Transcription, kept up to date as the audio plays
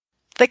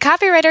The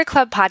Copywriter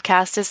Club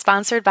podcast is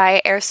sponsored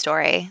by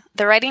AirStory,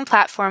 the writing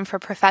platform for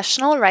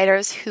professional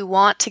writers who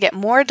want to get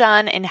more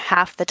done in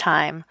half the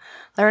time.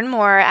 Learn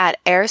more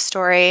at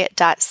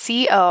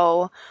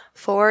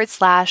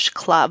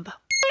airstory.co/club.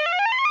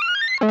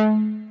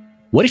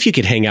 What if you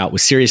could hang out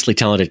with seriously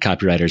talented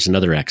copywriters and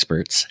other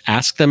experts,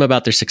 ask them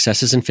about their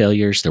successes and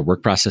failures, their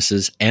work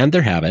processes, and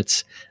their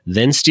habits,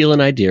 then steal an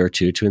idea or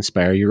two to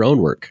inspire your own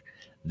work?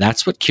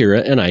 That's what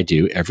Kira and I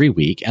do every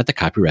week at the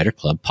Copywriter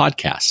Club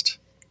podcast.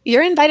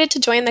 You're invited to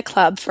join the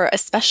club for a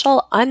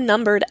special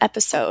unnumbered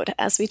episode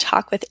as we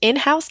talk with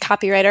in-house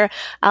copywriter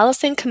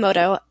Allison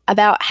Comotto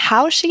about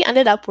how she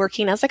ended up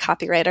working as a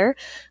copywriter,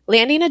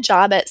 landing a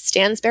job at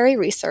Stansberry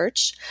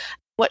Research,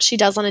 what she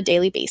does on a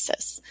daily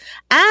basis,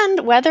 and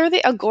whether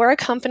the Agora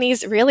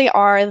companies really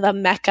are the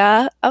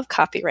mecca of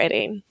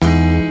copywriting.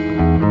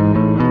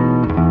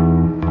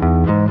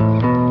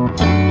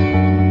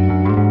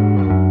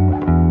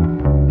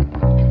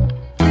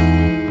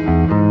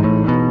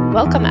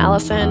 Welcome,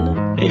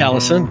 Allison. Hey,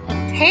 Allison.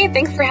 Hey,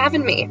 thanks for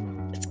having me.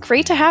 It's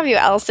great to have you,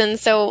 Allison.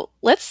 So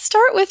let's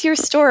start with your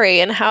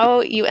story and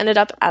how you ended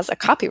up as a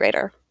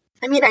copywriter.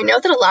 I mean, I know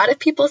that a lot of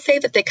people say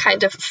that they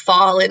kind of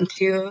fall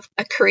into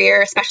a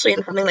career, especially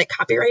in something like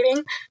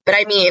copywriting. But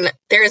I mean,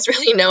 there is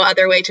really no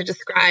other way to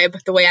describe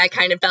the way I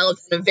kind of fell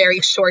down a very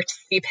short,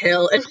 steep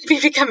hill and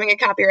maybe becoming a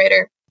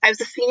copywriter. I was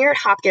a senior at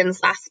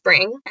Hopkins last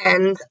spring,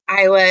 and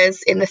I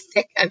was in the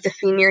thick of the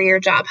senior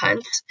year job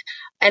hunt.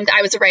 And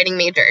I was a writing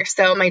major,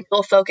 so my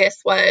dual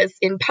focus was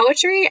in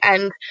poetry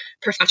and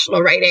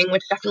professional writing,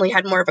 which definitely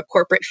had more of a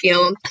corporate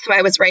feel. So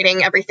I was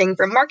writing everything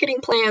from marketing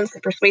plans to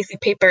persuasive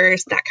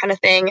papers, that kind of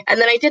thing. And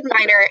then I did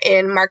minor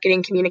in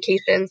marketing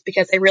communications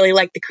because I really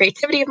liked the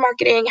creativity of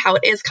marketing, how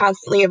it is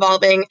constantly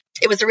evolving.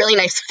 It was a really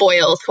nice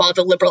foil to all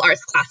the liberal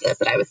arts classes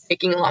that I was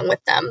taking along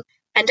with them.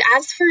 And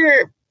as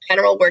for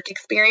general work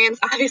experience,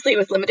 obviously it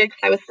was limited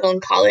because I was still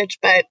in college,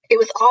 but it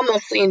was all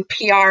mostly in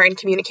PR and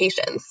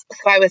communications.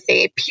 So I was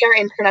a PR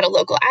intern at a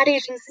local ad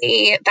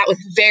agency that was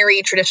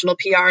very traditional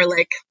PR,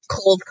 like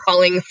cold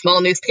calling small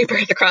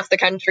newspapers across the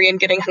country and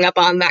getting hung up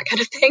on, that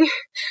kind of thing.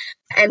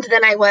 And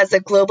then I was a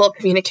global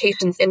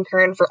communications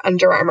intern for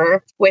Under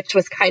Armour, which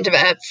was kind of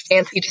a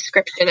fancy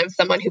description of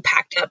someone who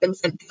packed up and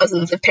sent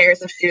dozens of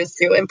pairs of shoes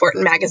to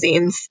important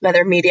magazines and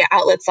other media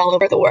outlets all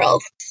over the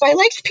world. So I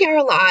liked PR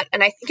a lot,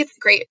 and I think it's a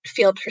great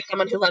field for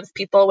someone who loves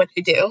people, which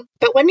I do.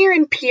 But when you're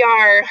in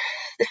PR,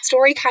 the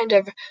story kind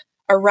of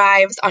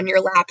arrives on your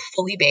lap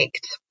fully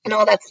baked, and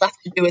all that's left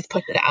to do is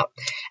push it out.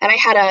 And I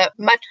had a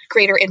much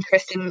greater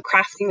interest in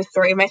crafting the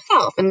story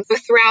myself. And so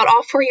throughout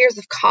all 4 years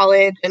of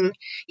college, and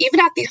even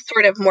at these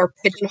sort of more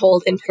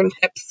pigeonholed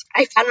internships,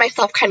 I found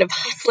myself kind of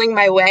hustling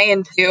my way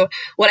into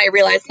what I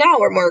realize now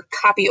were more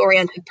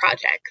copy-oriented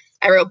projects.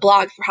 I wrote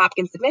blogs for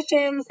Hopkins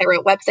Admissions. I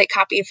wrote website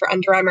copy for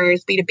Under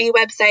Armour's B2B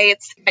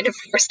websites. Kind of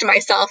forced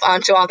myself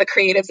onto all the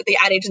creatives at the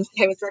ad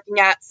agency I was working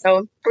at.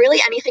 So really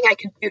anything I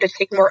could do to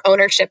take more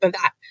ownership of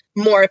that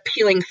more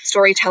appealing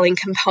storytelling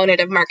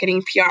component of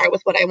marketing PR was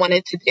what I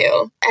wanted to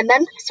do. And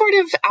then sort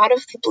of out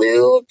of the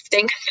blue,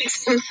 thanks to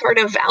some sort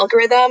of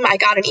algorithm, I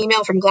got an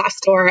email from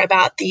Glassdoor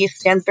about the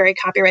Stansberry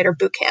Copywriter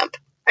Bootcamp.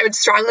 I would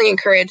strongly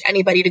encourage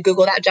anybody to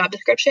Google that job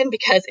description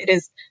because it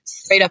is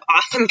straight up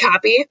awesome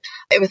copy.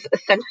 It was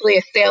essentially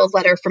a sales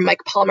letter from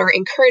Mike Palmer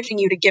encouraging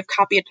you to give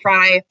copy a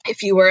try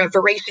if you were a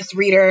voracious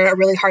reader, a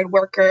really hard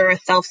worker, a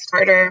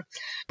self-starter,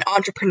 an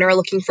entrepreneur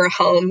looking for a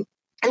home.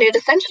 And it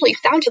essentially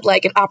sounded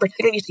like an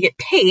opportunity to get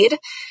paid,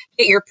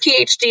 get your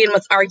PhD in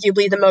what's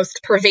arguably the most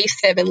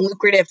pervasive and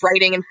lucrative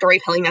writing and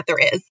storytelling that there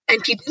is.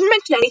 And he didn't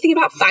mention anything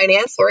about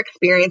finance or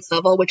experience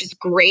level, which is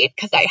great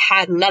because I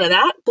had none of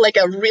that. Like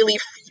a really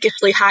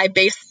freakishly high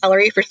base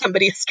salary for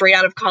somebody straight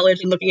out of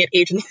college and looking at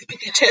agency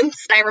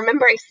positions. And I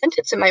remember I sent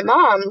it to my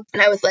mom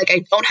and I was like, I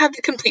don't have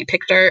the complete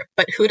picture,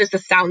 but who does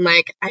this sound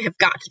like? I have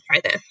got to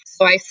try this.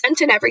 So I sent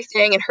in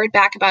everything and heard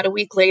back about a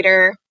week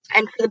later.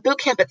 And for the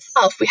bootcamp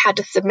itself, we had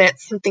to submit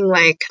something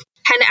like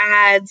 10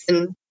 ads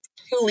and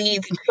 2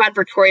 leads and 2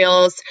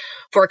 advertorials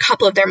for a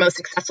couple of their most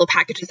successful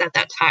packages at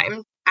that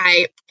time.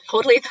 I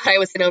totally thought I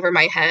was in over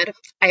my head.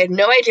 I had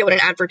no idea what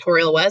an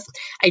advertorial was.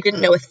 I didn't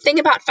know a thing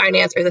about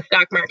finance or the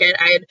stock market.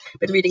 I had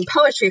been reading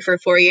poetry for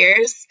 4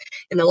 years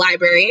in the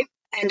library.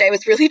 And I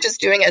was really just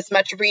doing as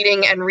much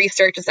reading and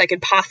research as I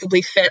could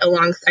possibly fit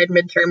alongside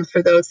midterms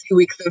for those 2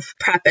 weeks of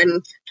prep.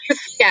 And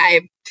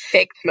I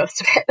faked most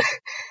of it.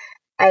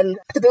 And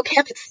the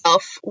bootcamp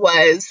itself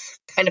was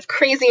kind of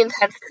crazy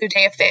intense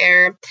 2-day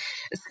affair.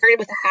 It started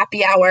with a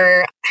happy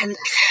hour, and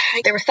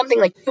there was something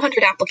like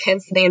 200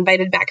 applicants, and they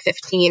invited back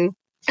 15.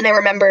 And I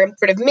remember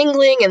sort of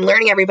mingling and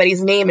learning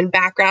everybody's name and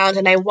background,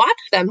 and I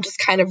watched them just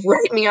kind of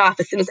write me off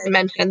as soon as I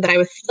mentioned that I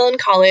was still in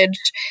college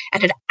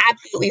and had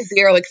absolutely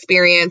zero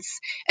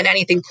experience in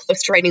anything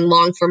close to writing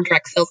long-form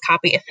direct sales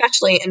copy,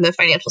 especially in the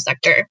financial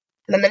sector.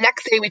 And then the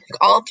next day, we took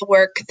all of the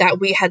work that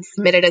we had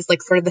submitted as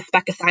like sort of the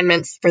spec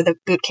assignments for the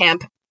boot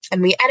camp,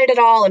 and we edited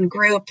all in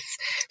groups,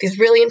 these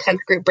really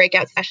intense group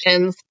breakout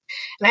sessions.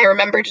 And I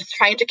remember just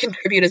trying to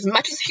contribute as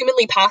much as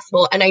humanly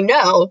possible. And I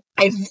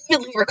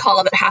vividly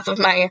recall that half of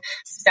my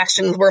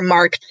sessions were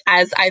marked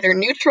as either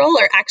neutral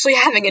or actually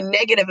having a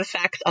negative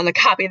effect on the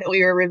copy that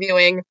we were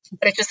reviewing.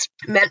 But it just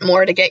meant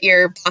more to get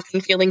your thoughts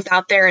and feelings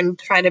out there and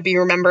try to be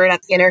remembered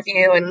at the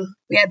interview. And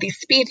we had these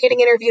speed dating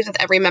interviews with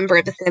every member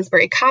of the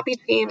Stansberry copy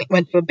team. We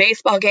went to a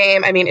baseball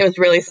game. I mean, it was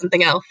really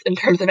something else in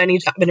terms of any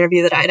job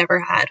interview that I'd ever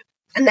had.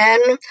 And then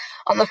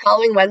on the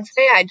following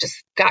Wednesday, I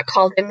just got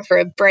called in for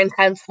a very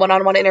intense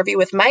one-on-one interview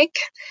with Mike.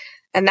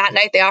 And that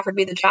night they offered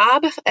me the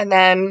job. And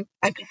then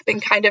I've just been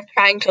kind of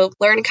trying to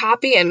learn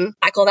copy and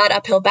tackle that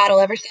uphill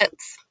battle ever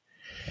since.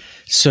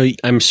 So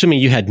I'm assuming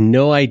you had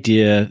no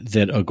idea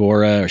that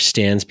Agora or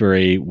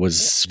Stansberry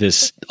was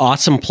this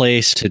awesome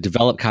place to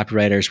develop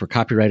copywriters, where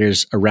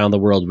copywriters around the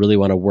world really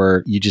want to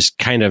work. You just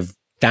kind of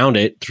found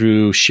it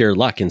through sheer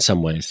luck in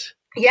some ways.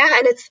 Yeah,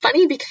 and it's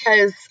funny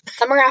because the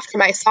summer after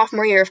my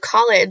sophomore year of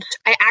college,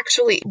 I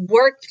actually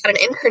worked at an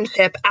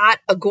internship at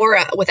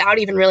Agora without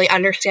even really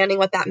understanding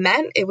what that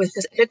meant. It was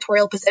this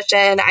editorial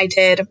position. I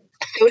did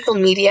social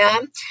media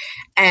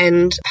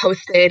and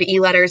posted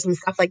e-letters and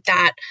stuff like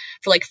that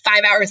for like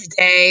 5 hours a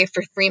day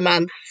for 3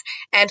 months.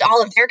 And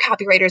all of their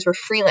copywriters were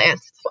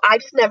freelance. So I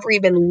just never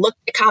even looked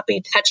at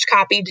copy, touched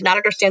copy, did not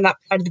understand that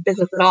side of the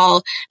business at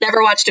all,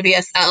 never watched a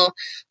VSL.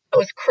 It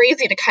was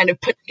crazy to kind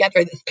of put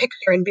together this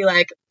picture and be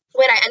like,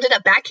 wait, I ended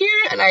up back here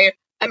and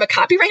I'm a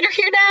copywriter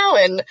here now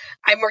and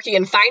I'm working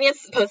in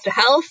finance as opposed to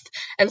health.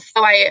 And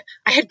so I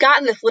had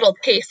gotten this little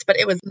taste, but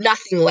it was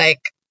nothing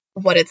like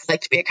what it's like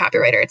to be a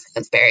copywriter at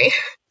Stansberry.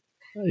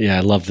 Yeah,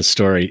 I love the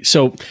story.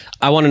 So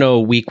I want to know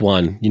week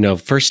one,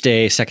 first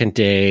day, second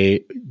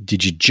day,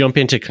 did you jump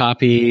into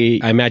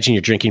copy? I imagine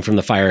you're drinking from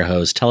the fire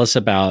hose. Tell us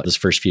about those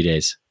first few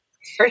days.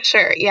 For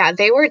sure. Yeah,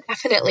 they were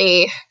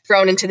definitely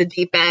thrown into the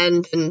deep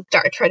end and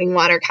start treading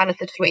water kind of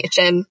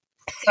situation.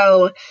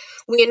 So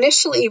we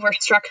initially were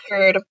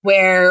structured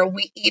where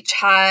we each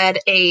had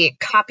a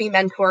copy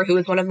mentor who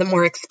was one of the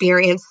more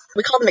experienced.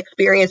 We call them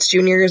experienced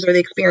juniors or the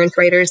experienced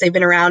writers. They've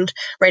been around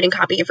writing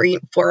copy for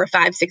 4 or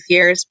 5, 6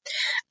 years.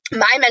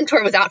 My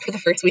mentor was out for the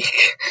first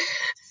week.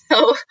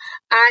 So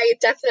I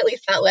definitely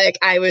felt like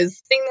I was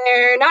sitting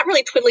there, not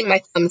really twiddling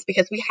my thumbs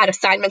because we had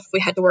assignments we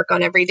had to work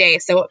on every day.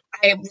 So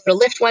I would a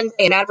lift one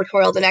day, an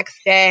advertorial the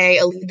next day,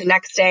 a lead the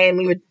next day, and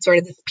we would sort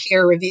of this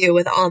peer review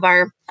with all of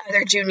our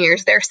other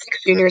juniors. There are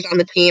 6 juniors on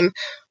the team,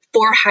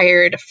 4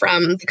 hired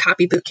from the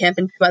copy bootcamp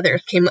and 2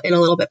 others came in a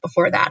little bit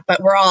before that,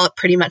 but we're all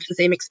pretty much the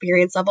same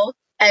experience level.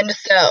 And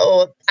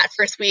so that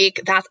first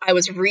week, I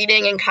was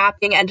reading and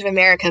copying End of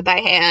America by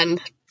hand.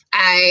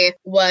 I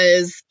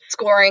was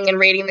scoring and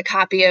rating the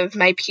copy of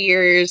my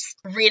peers,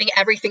 reading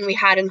everything we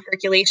had in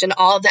circulation,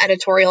 all of the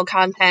editorial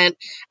content.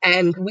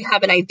 And we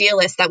have an idea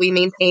list that we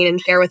maintain and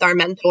share with our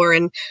mentor.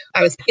 And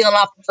I was peeling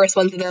off the first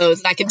ones of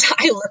those. And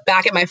I look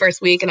back at my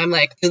first week and I'm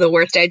like, these are the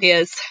worst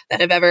ideas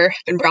that have ever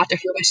been brought to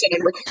fruition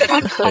and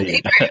recorded on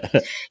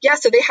paper. Yeah,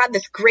 so they had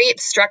this great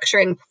structure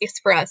in place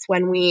for us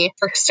when we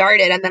first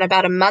started. And then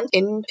about a month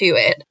into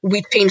it,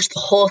 we changed the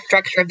whole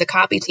structure of the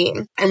copy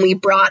team. And we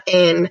brought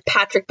in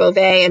Patrick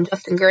Beauvais and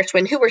Justin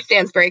Gershwin, who were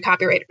Stansberry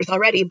copywriters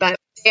already, but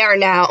they are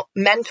now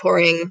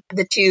mentoring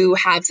the 2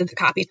 halves of the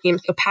copy team.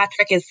 So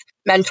Patrick is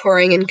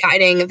mentoring and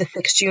guiding the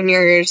 6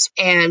 juniors,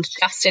 and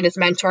Justin is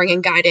mentoring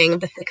and guiding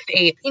the 6 to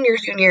 8 senior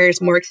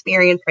juniors, more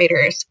experienced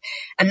writers.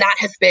 And that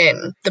has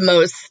been the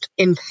most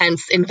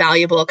intense,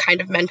 invaluable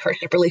kind of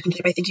mentorship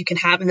relationship I think you can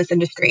have in this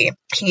industry.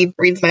 He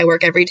reads my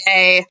work every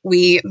day.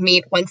 We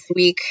meet once a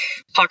week,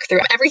 talk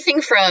through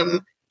everything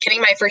from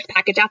getting my first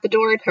package out the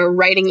door to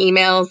writing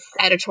emails,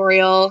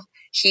 editorial.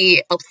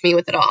 He helps me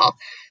with it all.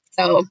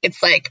 So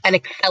it's like an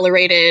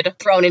accelerated,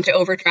 thrown into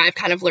overdrive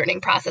kind of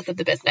learning process of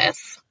the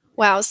business.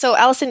 Wow. So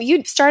Allison,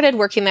 you started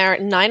working there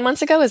 9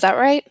 months ago. Is that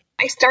right?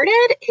 I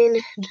started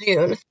in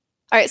June.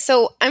 All right,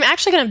 so I'm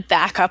actually going to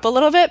back up a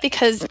little bit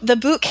because the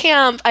boot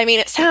camp, I mean,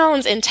 it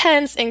sounds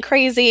intense and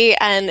crazy,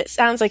 and it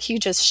sounds like you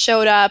just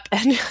showed up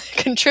and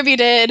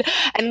contributed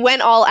and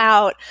went all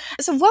out.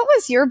 So what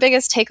was your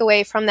biggest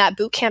takeaway from that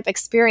boot camp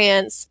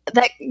experience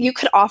that you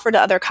could offer to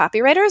other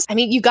copywriters? I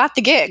mean, you got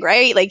the gig,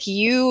 right? Like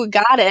you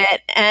got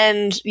it,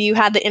 and you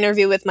had the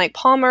interview with Mike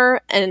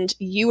Palmer, and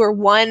you were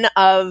one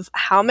of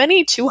how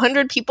many?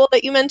 200 people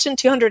that you mentioned,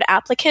 200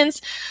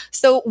 applicants.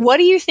 So what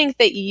do you think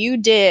that you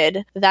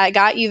did that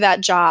got you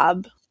that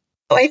job?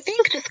 I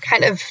think just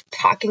kind of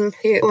talking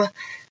to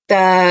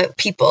the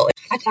people.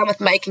 I sat down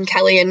with Mike and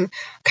Kelly and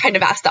kind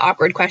of asked the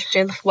awkward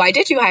question, why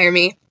did you hire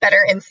me?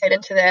 Better insight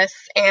into this.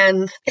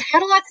 And it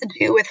had a lot to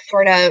do with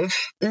sort of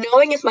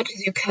knowing as much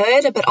as you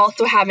could, but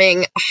also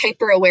having a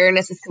hyper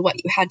awareness as to what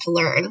you had to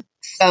learn.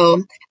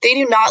 So they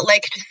do not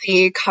like to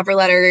see cover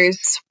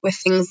letters with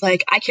things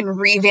like, I can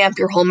revamp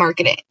your whole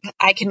marketing.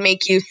 I can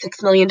make you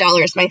 $6 million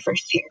my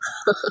first year.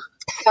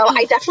 So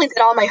I definitely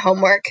did all my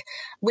homework.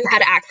 We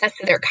had access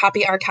to their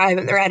copy archive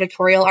and their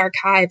editorial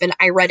archive, and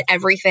I read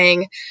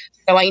everything.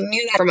 So I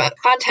knew that from a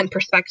content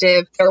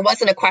perspective, there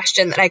wasn't a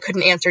question that I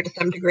couldn't answer to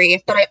some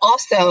degree. But I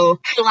also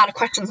had a lot of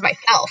questions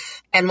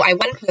myself. And I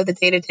wanted to know the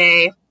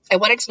day-to-day. I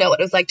wanted to know what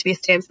it was like to be a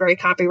Stansberry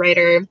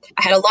copywriter.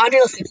 I had a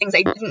laundry list of things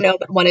I didn't know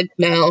but wanted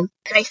to know.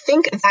 And I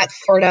think that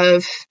sort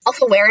of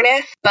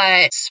self-awareness,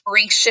 but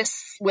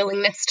voracious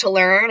willingness to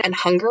learn and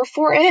hunger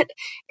for it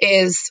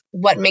is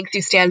what makes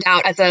you stand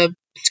out as a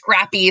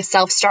scrappy,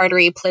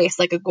 self-startery place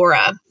like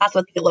Agora. That's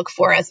what they look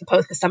for, as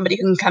opposed to somebody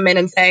who can come in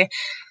and say,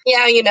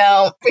 yeah,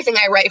 everything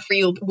I write for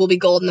you will be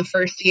gold in the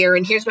first year,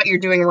 and here's what you're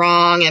doing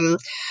wrong. And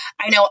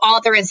I know all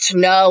there is to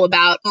know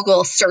about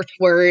Google search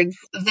words.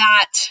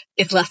 That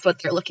is less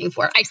what they're looking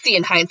for. I see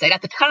in hindsight.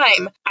 At the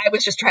time, I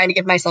was just trying to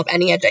give myself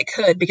any edge I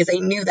could because I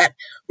knew that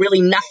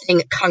really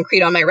nothing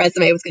concrete on my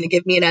resume was going to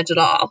give me an edge at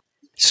all.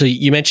 So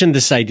you mentioned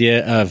this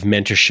idea of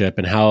mentorship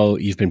and how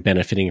you've been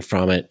benefiting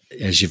from it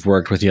as you've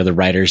worked with the other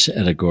writers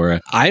at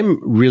Agora. I'm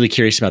really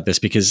curious about this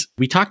because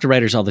we talk to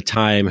writers all the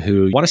time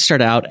who want to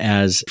start out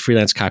as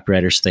freelance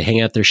copywriters. So they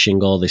hang out their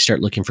shingle, they start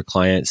looking for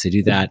clients, they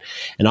do that.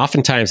 And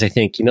oftentimes I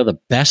think, the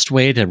best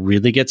way to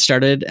really get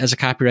started as a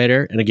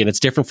copywriter, and again, it's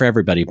different for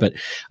everybody, but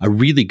a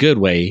really good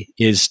way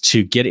is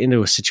to get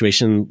into a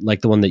situation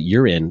like the one that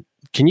you're in.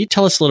 Can you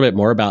tell us a little bit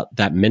more about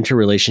that mentor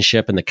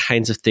relationship and the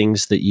kinds of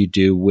things that you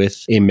do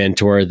with a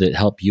mentor that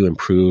help you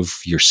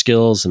improve your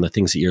skills and the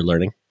things that you're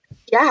learning?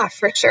 Yeah,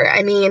 for sure.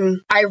 I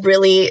mean, I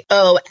really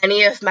owe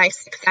any of my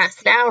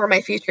success now or my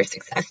future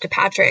success to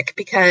Patrick,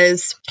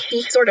 because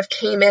he sort of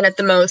came in at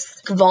the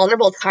most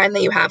vulnerable time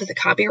that you have as a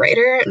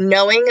copywriter,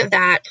 knowing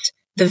that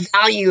the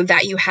value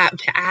that you have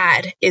to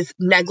add is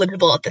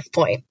negligible at this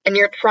point. And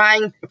you're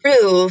trying to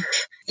prove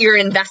your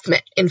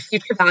investment in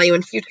future value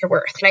and future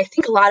worth. And I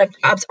think a lot of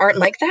jobs aren't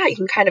like that. You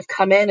can kind of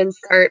come in and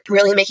start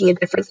really making a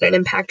difference and an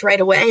impact right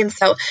away. And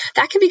so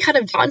that can be kind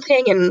of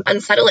daunting and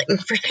unsettling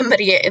for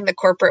somebody in the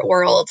corporate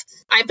world.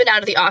 I've been out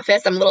of the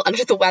office. I'm a little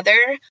under the weather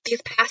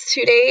these past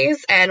 2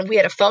 days. And we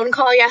had a phone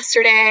call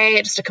yesterday,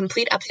 just a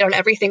complete update on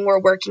everything we're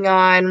working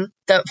on.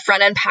 The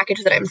front end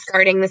package that I'm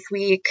starting this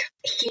week.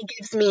 He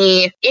gives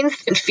me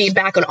instant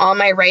feedback on all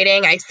my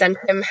writing. I send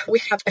him,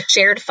 we have a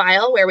shared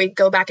file where we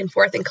go back and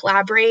forth and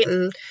collaborate.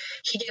 And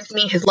he gives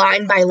me his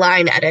line by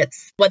line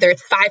edits, whether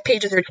it's 5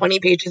 pages or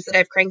 20 pages that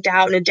I've cranked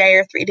out in a day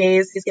or 3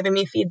 days. He's giving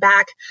me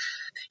feedback.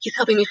 He's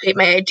helping me shape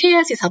my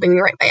ideas. He's helping me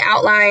write my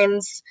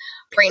outlines,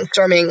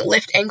 brainstorming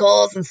lift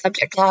angles and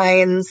subject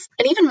lines.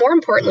 And even more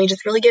importantly,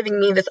 just really giving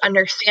me this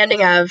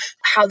understanding of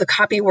how the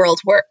copy world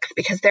works,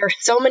 because there are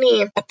so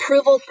many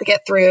approvals to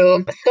get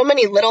through, so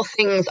many little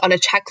things on a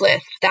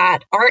checklist that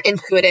aren't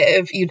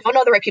intuitive. You don't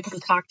know the right people to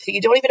talk to.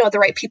 You don't even know the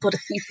right people to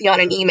CC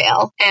on an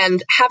email.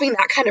 And having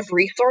that kind of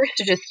resource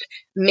to just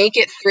make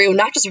it through,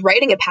 not just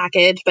writing a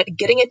package, but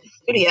getting it to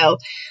studio,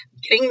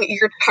 getting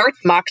your charts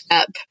mocked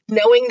up,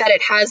 knowing that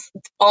it has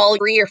all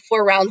 3 or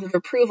 4 rounds of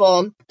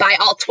approval by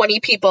all 20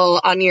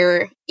 people on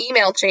your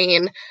email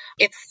chain.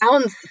 It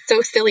sounds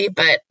so silly,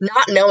 but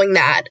not knowing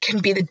that can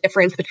be the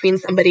difference between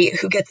somebody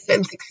who gets it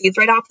and succeeds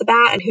right off the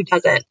bat and who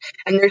doesn't.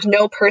 And there's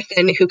no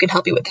person who can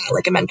help you with that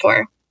like a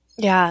mentor.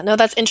 Yeah, no,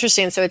 that's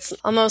interesting. So it's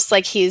almost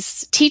like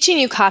he's teaching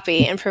you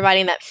copy and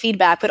providing that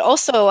feedback, but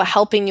also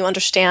helping you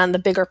understand the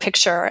bigger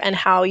picture and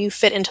how you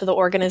fit into the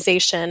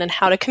organization and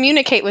how to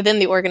communicate within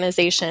the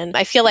organization.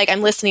 I feel like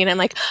I'm listening and I'm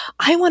like,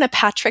 I want a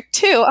Patrick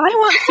too. I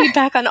want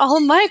feedback on all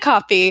of my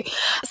copy.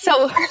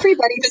 So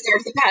everybody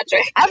deserves a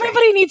Patrick.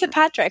 Everybody needs a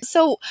Patrick.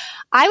 So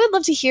I would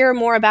love to hear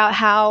more about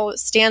how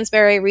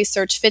Stansberry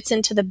research fits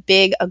into the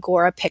big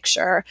Agora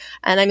picture.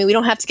 And I mean, we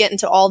don't have to get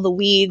into all the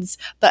weeds,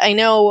 but I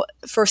know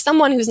for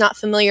someone who's not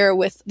familiar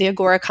with the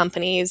Agora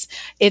companies,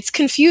 it's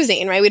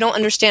confusing, right? We don't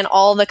understand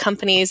all the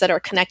companies that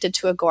are connected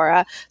to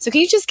Agora. So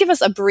can you just give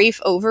us a brief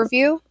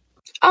overview?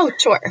 Oh,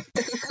 sure.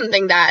 This is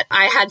something that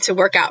I had to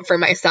work out for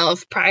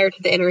myself prior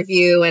to the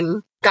interview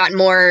and got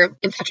more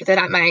in touch with it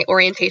at my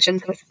orientation.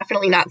 So it's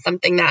definitely not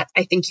something that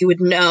I think you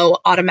would know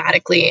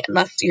automatically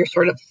unless you're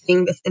sort of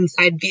seeing this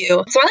inside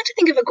view. So I like to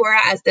think of Agora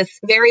as this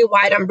very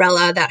wide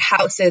umbrella that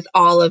houses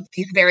all of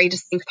these very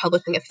distinct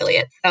publishing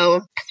affiliates.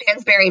 So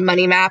Stansberry,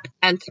 Money Map,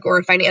 and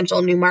Agora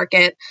Financial New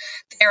Market,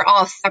 they're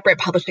all separate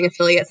publishing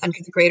affiliates under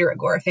the greater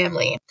Agora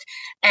family.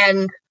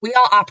 And we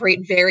all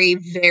operate very,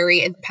 very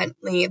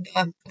independently.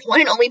 The one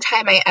and only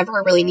time I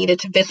ever really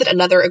needed to visit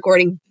another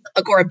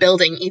Agora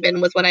building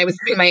even was when I was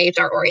doing my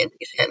HR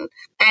orientation.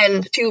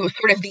 And to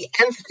sort of the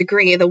nth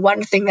degree, the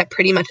one thing that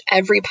pretty much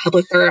every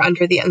publisher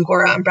under the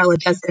Agora umbrella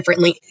does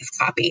differently is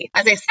copy.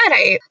 As I said,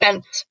 I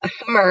spent a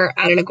summer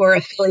at an Agora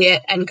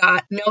affiliate and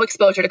got no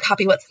exposure to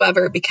copy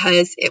whatsoever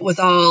because it was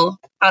all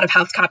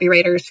out-of-house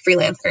copywriters,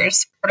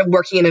 freelancers, sort of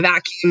working in a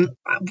vacuum.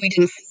 We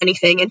didn't see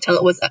anything until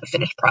it was a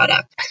finished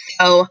product.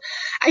 So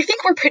I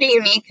think we're pretty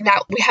unique in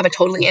that we have a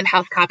totally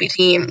in-house copy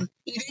team.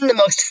 Even the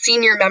most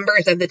senior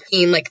members of the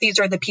team, like these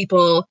are the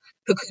people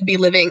who could be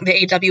living the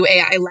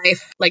AWAI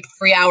life like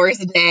 3 hours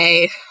a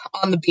day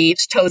on the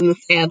beach, toes in the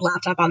sand,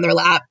 laptop on their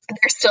lap.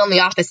 They're still in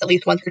the office at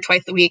least once or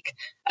twice a week.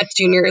 Us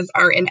juniors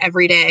are in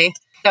every day.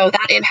 So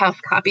that in-house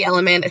copy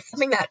element is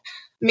something that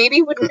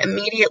maybe wouldn't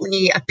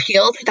immediately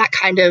appeal to that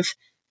kind of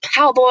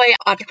cowboy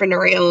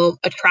entrepreneurial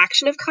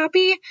attraction of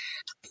copy,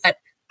 but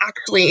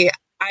actually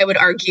I would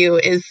argue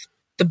is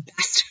the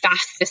best,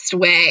 fastest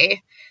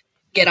way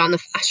to get on the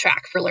fast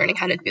track for learning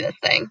how to do this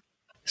thing.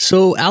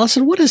 So,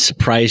 Allison, what has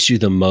surprised you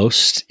the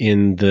most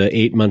in the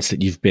 8 months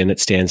that you've been at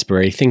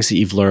Stansberry? Things that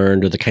you've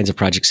learned or the kinds of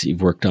projects that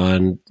you've worked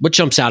on? What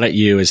jumps out at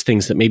you as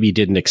things that maybe you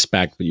didn't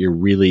expect, but you're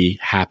really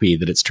happy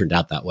that it's turned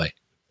out that way?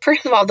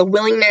 First of all, the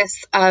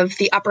willingness of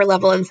the upper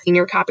level and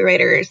senior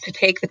copywriters to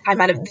take the time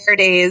out of their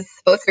days,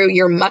 go through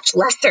your much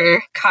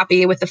lesser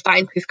copy with a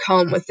fine-tooth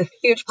comb was a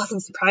huge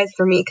pleasant surprise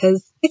for me,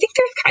 because I think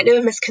there's kind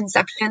of a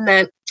misconception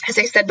that, as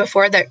I said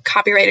before, that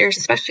copywriters,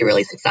 especially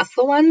really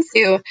successful ones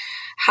who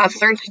have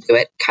learned to do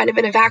it kind of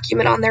in a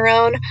vacuum and on their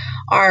own,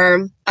 are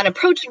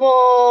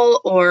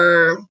unapproachable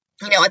or,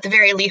 at the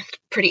very least,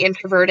 pretty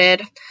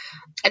introverted.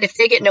 And if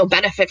they get no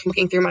benefit from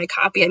looking through my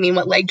copy, I mean,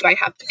 what leg do I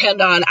have to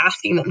stand on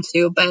asking them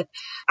to? But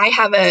I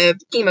have a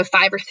team of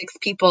 5 or 6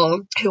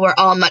 people who are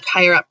all much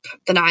higher up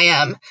than I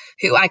am,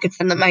 who I could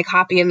send them my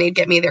copy and they'd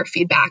get me their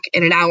feedback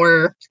in an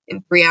hour,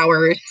 in 3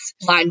 hours,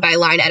 line by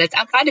line edits,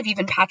 outside of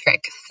even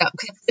Patrick. So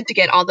it's good to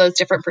get all those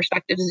different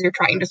perspectives as you're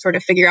trying to sort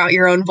of figure out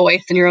your own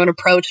voice and your own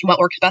approach and what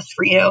works best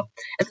for you.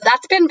 And so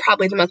that's been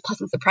probably the most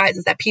pleasant surprise,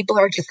 is that people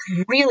are just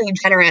really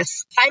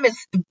generous. Time is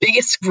the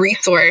biggest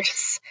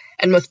resource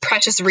and most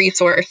precious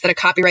resource that a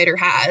copywriter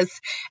has.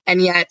 And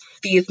yet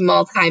these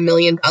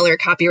multi-million-dollar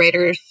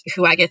copywriters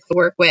who I get to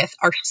work with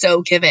are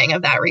so giving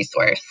of that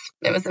resource.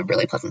 It was a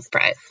really pleasant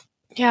surprise.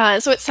 Yeah.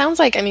 So it sounds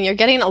like, you're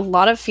getting a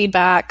lot of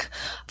feedback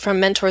from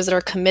mentors that are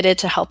committed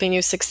to helping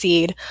you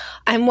succeed.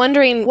 I'm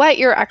wondering what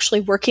you're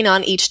actually working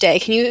on each day.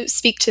 Can you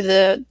speak to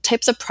the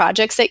types of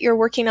projects that you're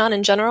working on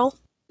in general?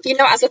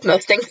 As with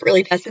most things, it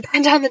really does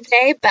depend on the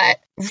day. But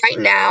right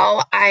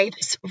now, I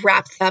just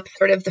wrapped up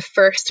sort of the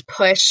first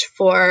push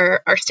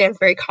for our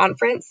Stansberry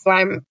conference. So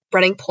I'm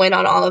running point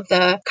on all of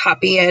the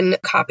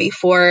copy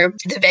for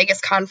the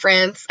Vegas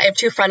conference. I have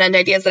 2 front-end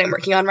ideas that I'm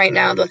working on right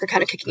now. Those are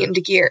kind of kicking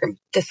into gear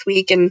this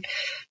week and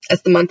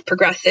as the month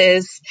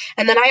progresses.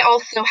 And then I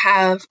also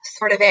have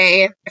sort of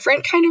a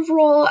different kind of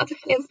role on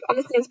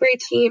the Stansberry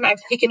team.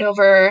 I've taken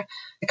over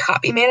the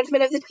copy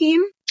management of the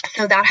team.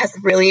 So that has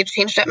really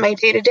changed up my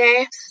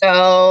day-to-day.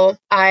 So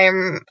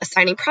I'm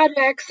assigning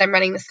projects, I'm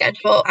running the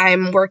schedule,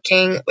 I'm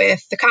working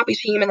with the copy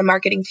team and the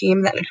marketing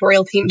team, the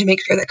editorial team, to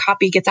make sure that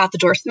copy gets out the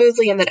door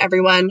smoothly and that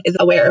everyone is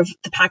aware of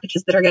the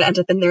packages that are going to end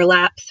up in their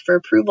laps for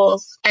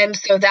approvals. And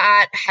so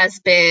that has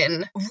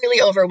been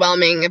really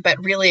overwhelming,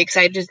 but really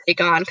excited to take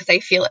on, because I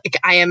feel like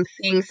I am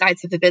seeing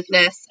sides of the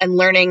business and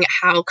learning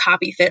how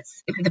copy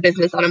fits into the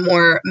business on a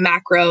more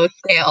macro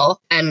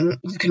scale, and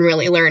you can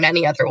really learn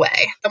any other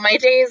way. So my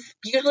days,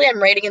 usually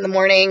I'm writing in the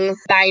mornings.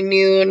 By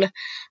noon,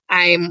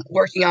 I'm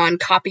working on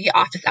copy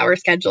office hour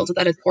schedules with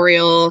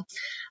editorial.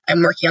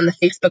 I'm working on the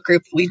Facebook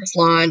group that we just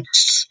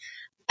launched,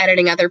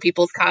 editing other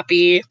people's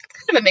copy.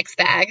 Kind of a mixed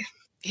bag.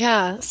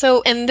 Yeah.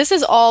 So, and this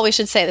is all, we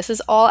should say, this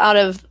is all out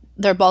of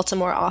their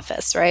Baltimore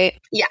office, right?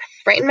 Yes,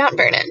 right in Mount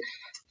Vernon.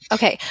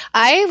 Okay.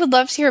 I would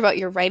love to hear about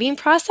your writing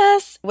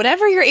process,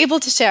 whatever you're able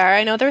to share.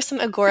 I know there's some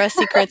Agora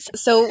secrets.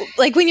 So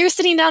like when you're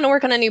sitting down to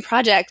work on a new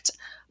project,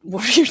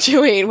 what are you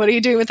doing? What are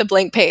you doing with a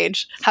blank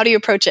page? How do you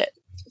approach it?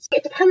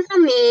 It depends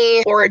on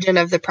the origin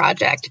of the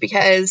project,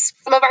 because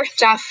some of our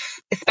stuff,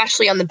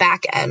 especially on the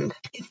back end,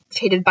 is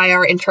dictated by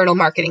our internal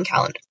marketing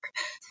calendar.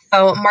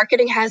 So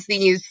marketing has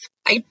these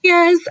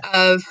ideas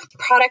of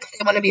products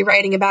they want to be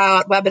writing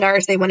about,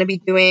 webinars they want to be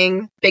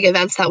doing, big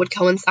events that would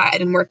coincide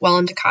and work well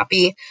into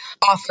copy,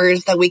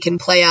 offers that we can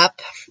play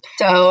up.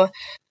 So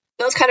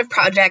those kind of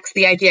projects,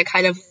 the idea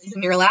kind of is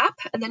in your lap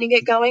and then you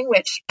get going,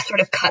 which sort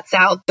of cuts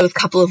out those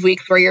couple of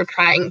weeks where you're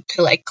trying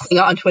to like cling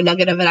on to a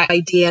nugget of an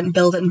idea and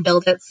build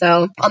it.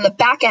 So on the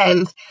back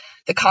end,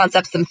 the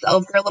concepts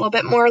themselves are a little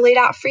bit more laid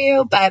out for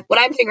you. But what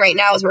I'm doing right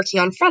now is working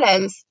on front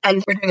ends,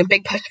 and we're doing a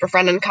big push for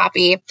front end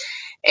copy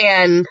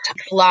and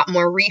a lot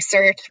more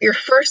research. You're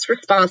first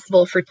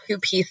responsible for 2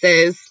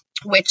 pieces,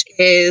 which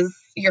is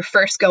your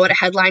first go at a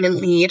headline and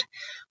lead,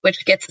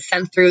 which gets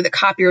sent through the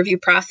copy review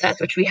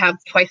process, which we have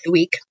twice a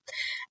week.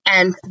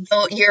 And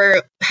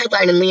your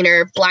headline and lead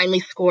are blindly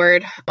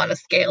scored on a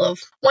scale of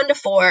 1 to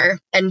 4.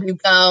 And you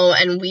go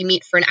and we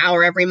meet for an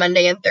hour every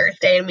Monday and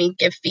Thursday, and we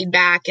give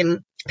feedback,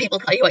 and people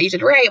tell you what you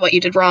did right, what you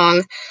did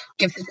wrong,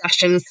 give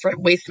suggestions for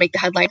ways to make the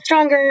headline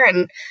stronger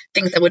and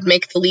things that would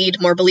make the lead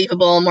more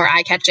believable, more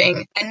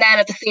eye-catching. And then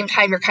at the same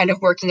time, you're kind of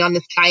working on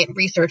this giant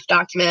research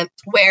document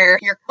where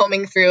you're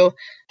combing through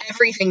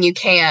everything you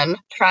can,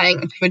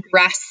 trying to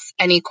address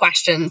any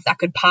questions that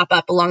could pop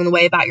up along the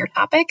way about your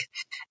topic.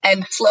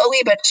 And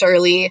slowly but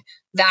surely,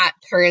 that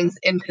turns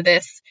into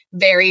this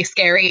very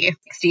scary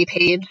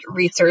 60-page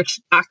research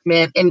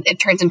document, and it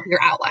turns into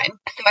your outline.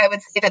 So I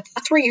would say that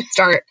that's where you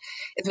start,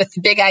 is with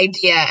the big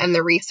idea and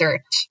the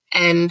research.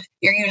 And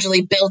you're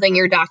usually building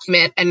your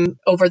document, and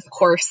over the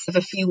course of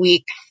a few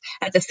weeks,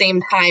 at the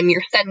same time,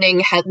 you're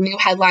sending new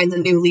headlines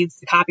and new leads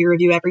to copy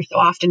review every so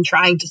often,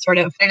 trying to sort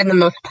of put it in the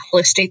most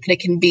polished state that it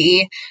can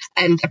be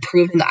and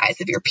approved in the eyes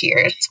of your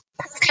peers.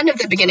 That's kind of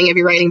the beginning of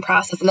your writing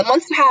process. And then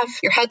once you have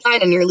your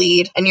headline and your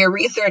lead and your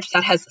research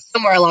that has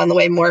somewhere along the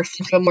way morphed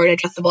into a more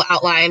digestible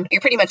outline,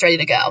 you're pretty much ready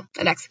to go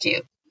and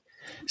execute.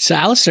 So,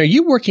 Allison, are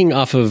you working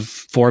off of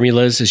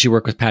formulas as you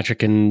work with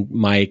Patrick and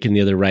Mike and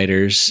the other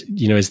writers?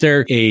 Is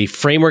there a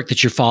framework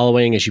that you're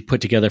following as you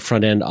put together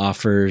front-end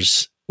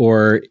offers,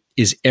 or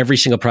is every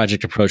single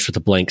project approached with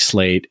a blank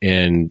slate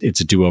and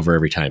it's a do-over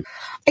every time?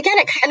 Again,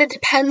 it kind of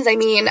depends.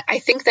 I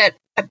think that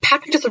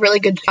Patrick does a really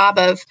good job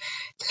of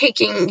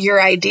taking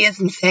your ideas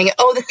and saying,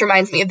 oh, this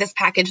reminds me of this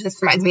package.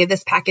 This reminds me of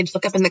this package.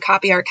 Look up in the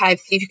copy archive,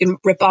 see if you can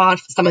rip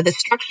off some of this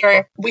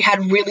structure. We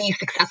had really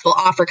successful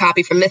offer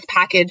copy from this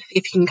package. See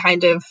if you can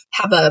kind of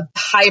have a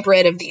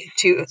hybrid of these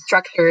two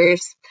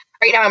structures.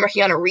 Right now, I'm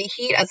working on a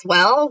reheat as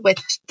well,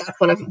 which that's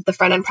one of the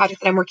front-end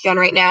projects that I'm working on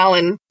right now.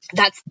 And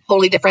that's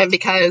totally different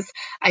because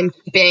I'm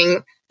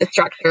keeping the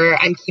structure,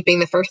 I'm keeping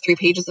the first 3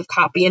 pages of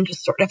copy and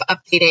just sort of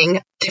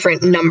updating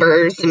different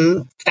numbers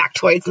and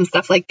factoids and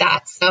stuff like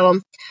that. So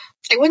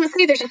I wouldn't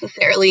say there's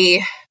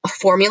necessarily a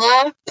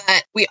formula,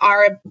 but we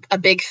are a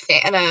big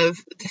fan of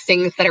the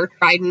things that are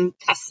tried and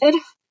tested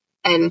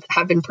and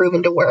have been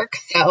proven to work.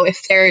 So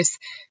if there's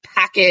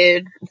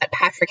package that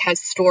Patrick has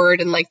stored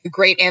in like the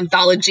great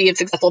anthology of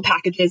successful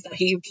packages that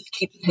he just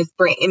keeps in his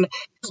brain,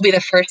 he'll be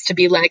the first to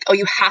be like, oh,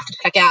 you have to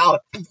check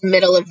out the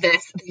middle of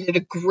this. They did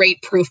a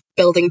great proof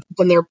building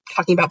when they're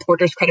talking about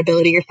Porter's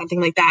credibility or something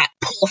like that.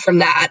 Pull from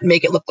that,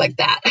 make it look like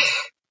that.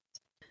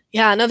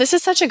 Yeah, no, this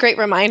is such a great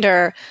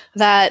reminder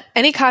that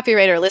any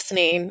copywriter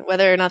listening,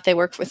 whether or not they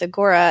work with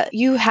Agora,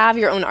 you have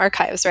your own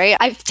archives, right?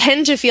 I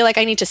tend to feel like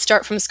I need to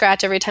start from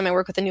scratch every time I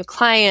work with a new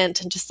client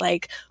and just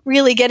like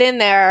really get in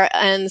there.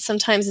 And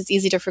sometimes it's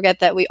easy to forget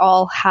that we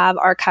all have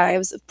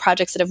archives of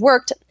projects that have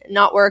worked,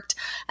 not worked,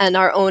 and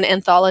our own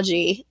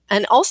anthology.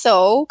 And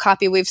also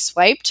copy we've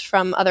swiped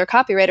from other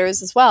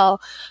copywriters as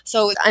well.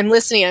 So I'm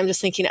listening, I'm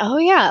just thinking, oh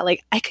yeah,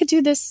 like I could do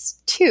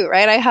this too,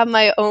 right? I have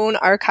my own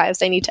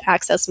archives I need to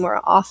access more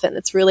often.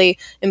 It's really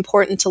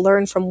important to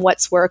learn from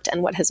what's worked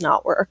and what has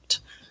not worked.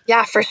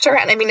 Yeah, for sure.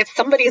 And if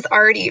somebody's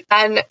already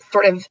done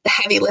sort of the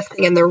heavy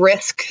lifting and the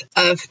risk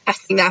of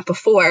testing that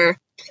before,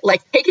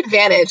 like take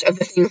advantage of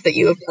the things that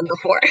you have done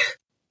before.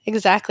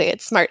 Exactly.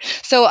 It's smart.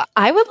 So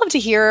I would love to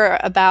hear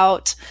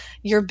about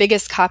your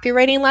biggest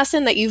copywriting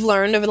lesson that you've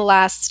learned over the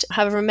last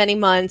however many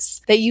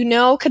months that you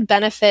know could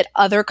benefit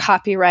other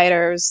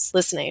copywriters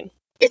listening.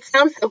 It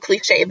sounds so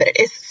cliche, but it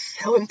is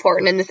so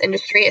important in this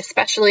industry,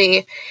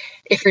 especially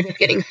if you're just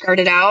getting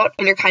started out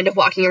and you're kind of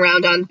walking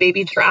around on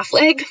baby giraffe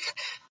legs,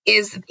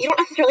 is you don't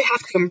necessarily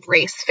have to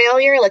embrace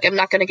failure. Like, I'm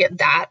not going to get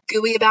that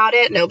gooey about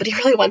it. Nobody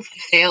really wants to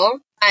fail.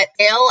 But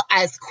fail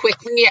as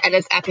quickly and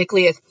as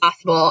epically as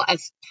possible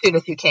as soon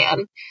as you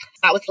can.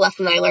 That was the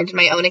lesson that I learned in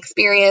my own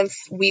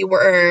experience. We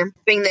were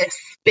doing this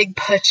big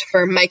push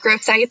for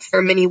microsites,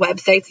 or mini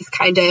websites is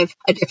kind of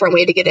a different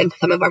way to get into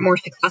some of our more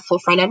successful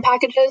front-end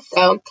packages.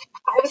 So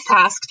I was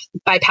tasked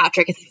by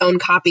Patrick as his own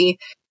copy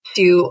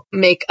to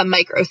make a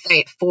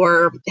microsite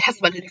for, it has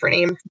a bunch of different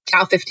names,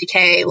 Dow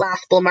 50K,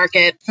 Last Bull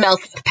Market,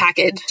 Melts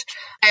package.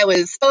 I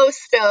was so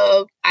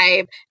stoked.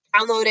 I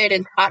downloaded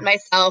and taught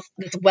myself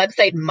this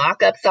website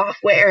mock-up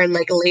software and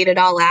like laid it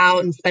all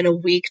out and spent a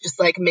week just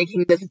like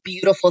making this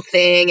beautiful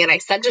thing. And I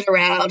sent it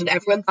around and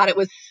everyone thought it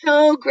was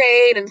so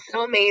great and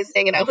so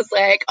amazing. And I was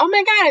like, oh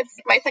my God, it's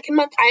my second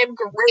month. I am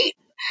great.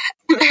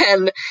 And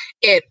then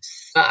it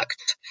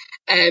sucked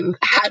and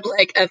had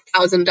like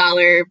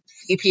 $1,000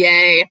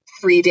 CPA,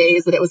 3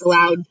 days that it was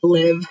allowed to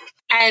live.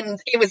 And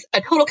it was a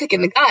total kick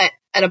in the gut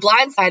and a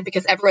blindside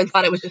because everyone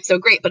thought it was just so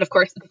great. But of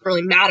course, it doesn't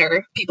really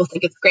matter. People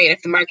think it's great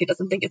if the market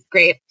doesn't think it's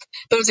great.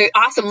 But it was an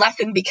awesome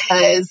lesson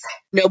because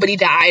nobody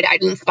died. I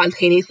didn't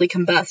spontaneously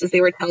combust as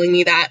they were telling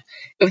me that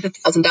it was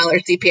 $1,000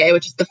 CPA,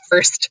 which is the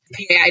first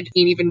CPA I'd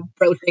seen even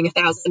broaching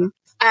 1,000.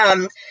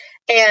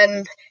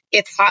 And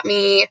it taught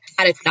me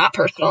that it's not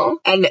personal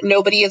and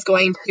nobody is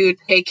going to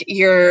take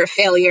your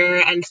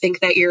failure and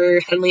think that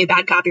you're suddenly a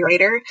bad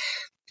copywriter.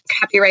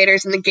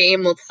 Copywriters in the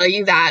game will tell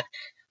you that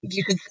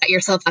you should set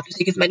yourself up to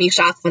take as many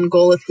shots on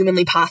goal as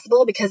humanly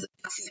possible because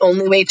that's the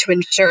only way to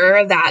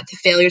ensure that the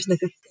failures and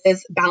the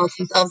successes balance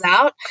themselves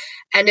out.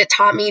 And it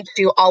taught me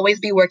to always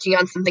be working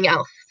on something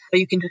else. So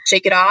you can just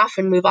shake it off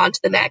and move on to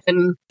the next.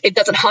 And it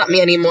doesn't haunt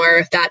me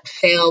anymore, that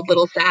failed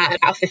little sad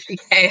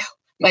 50K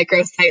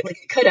microsite like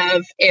it could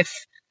have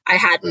if I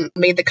hadn't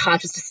made the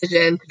conscious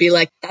decision to be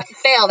like, that's a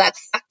fail, that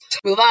sucked,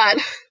 move on.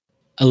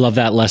 I love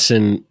that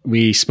lesson.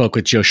 We spoke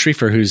with Joe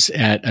Schriefer, who's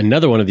at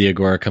another one of the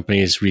Agora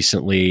companies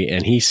recently,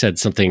 and he said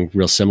something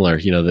real similar,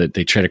 that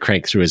they try to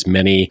crank through as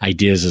many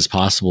ideas as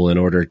possible in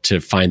order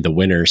to find the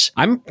winners.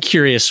 I'm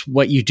curious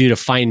what you do to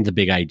find the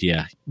big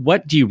idea.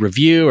 What do you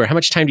review, or how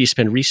much time do you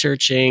spend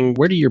researching?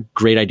 Where do your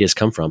great ideas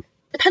come from?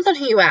 Depends on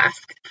who you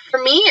ask. For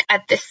me,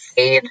 at this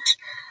stage,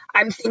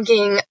 I'm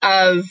thinking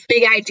of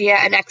big idea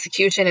and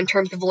execution in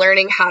terms of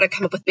learning how to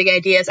come up with big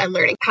ideas, and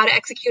learning how to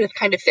execute is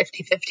kind of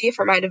 50-50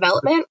 for my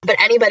development. But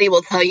anybody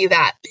will tell you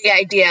that big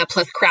idea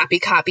plus crappy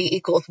copy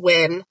equals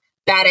win.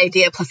 Bad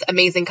idea plus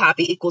amazing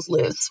copy equals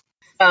lose.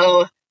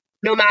 So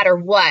no matter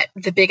what,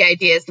 the big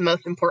idea is the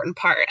most important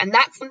part. And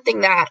that's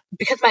something that,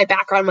 because my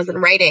background was in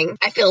writing,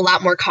 I feel a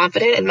lot more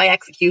confident in my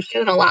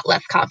execution and a lot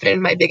less confident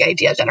in my big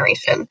idea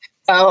generation.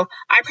 So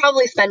I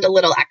probably spend a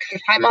little extra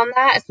time on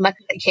that as much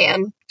as I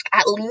can,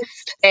 at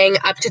least staying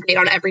up to date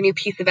on every new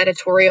piece of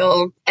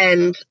editorial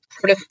and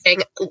sort of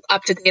staying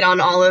up to date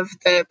on all of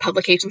the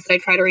publications that I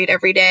try to read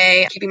every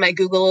day, keeping my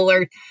Google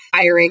alerts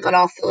firing on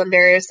all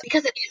cylinders,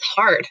 because it is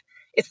hard.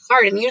 It's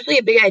hard. And usually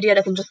a big idea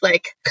doesn't just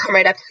come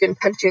right up to you and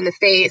punch you in the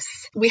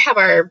face. We have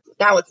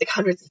now it's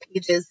hundreds of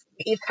pages.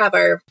 We each have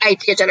our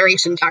idea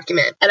generation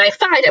document. And I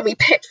find, and we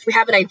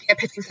have an idea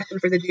pitching session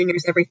for the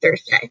juniors every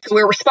Thursday. So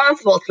we're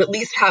responsible to at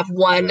least have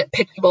one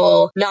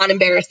pitchable,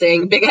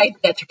 non-embarrassing, big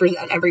idea to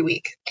present every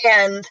week.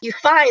 And you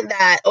find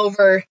that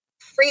over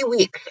 3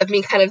 weeks of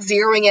me kind of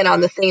zeroing in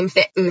on the same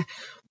thing,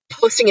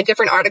 posting a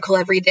different article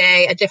every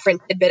day, a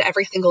different tidbit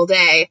every single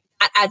day,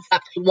 that adds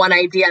up to one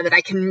idea that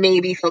I can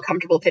maybe feel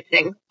comfortable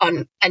pitching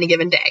on any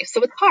given day.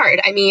 So it's hard.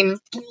 I mean,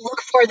 you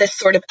look for this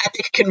sort of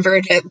epic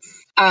convergence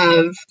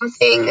of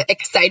something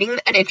exciting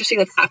and interesting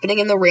that's happening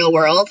in the real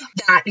world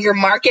that your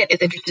market is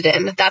interested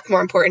in. That's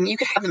more important. You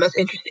could have the most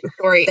interesting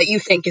story that you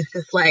think is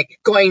just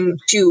going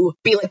to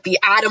be like the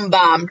atom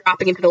bomb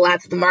dropping into the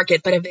laps of the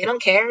market. But if they don't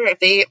care, if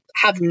they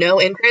have no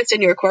interest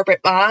in your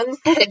corporate bonds,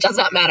 it does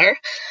not matter.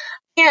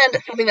 And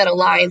something that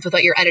aligns with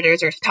what your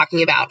editors are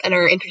talking about and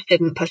are interested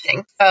in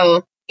pushing.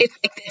 So it's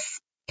like this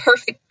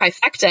perfect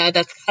trifecta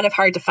that's kind of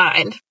hard to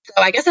find. So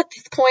I guess at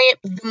this point,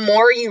 the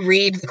more you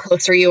read, the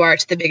closer you are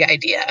to the big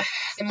idea.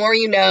 The more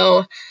you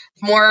know,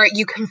 the more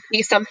you can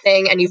see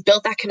something and you've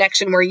built that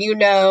connection where you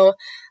know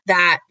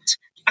that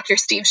Dr.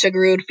 Steve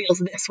Sugarud feels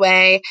this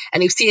way,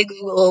 and you see a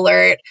Google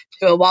alert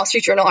to a Wall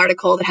Street Journal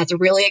article that has a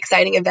really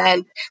exciting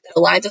event that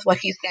aligns with what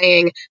he's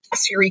saying.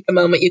 That's the eureka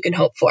moment you can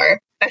hope for,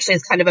 especially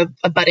as kind of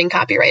a budding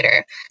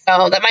copywriter.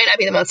 So that might not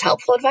be the most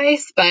helpful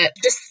advice, but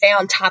just stay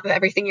on top of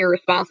everything you're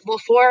responsible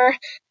for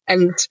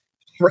and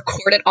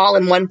record it all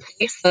in one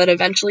place so that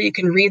eventually you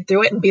can read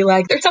through it and be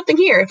like, there's something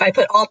here. If I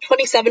put all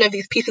 27 of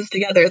these pieces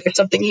together, there's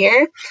something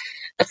here.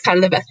 That's kind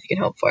of the best you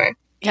can hope for.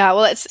 Yeah,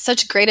 well, it's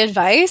such great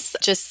advice.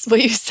 Just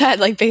what you said,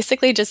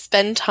 basically just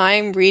spend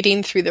time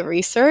reading through the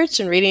research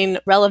and reading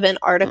relevant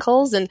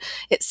articles. And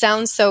it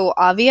sounds so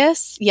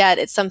obvious, yet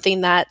it's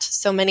something that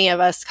so many of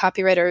us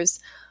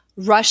copywriters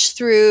rush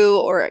through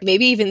or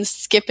maybe even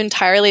skip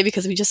entirely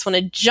because we just want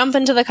to jump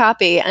into the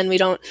copy and we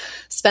don't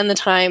spend the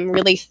time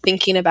really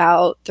thinking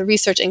about the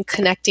research and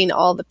connecting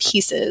all the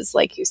pieces,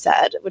 like you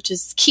said, which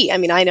is key. I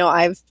mean, I know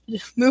I've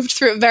moved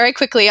through it very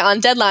quickly on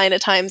deadline at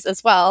times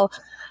as well.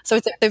 So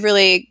it's a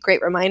really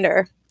great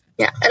reminder.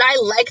 Yeah. And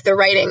I like the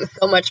writing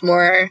so much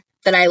more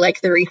than I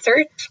like the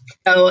research.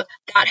 So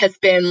that has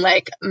been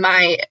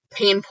my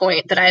pain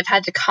point that I've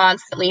had to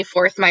constantly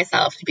force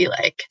myself to be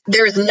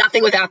there's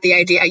nothing without the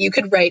idea. You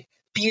could write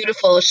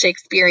beautiful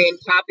Shakespearean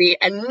copy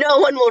and no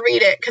one will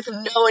read it because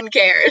no one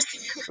cares.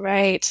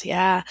 Right.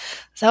 Yeah.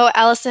 So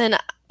Allison,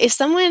 if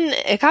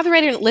a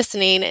copywriter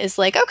listening is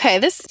okay,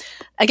 this,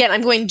 again,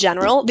 I'm going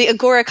general, the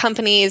Agora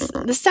companies,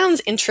 this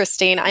sounds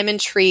interesting. I'm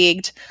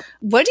intrigued.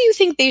 What do you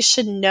think they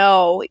should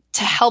know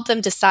to help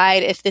them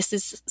decide if this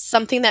is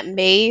something that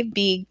may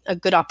be a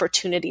good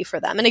opportunity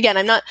for them? And again,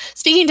 I'm not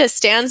speaking to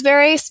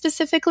Stansberry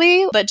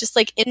specifically, but just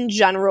in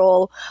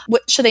general,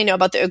 what should they know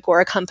about the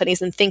Agora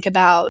companies and think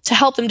about to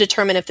help them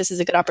determine if this is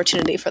a good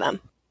opportunity for them?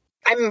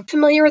 I'm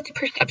familiar with the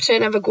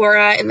perception of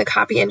Agora in the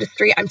copy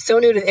industry. I'm so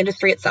new to the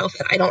industry itself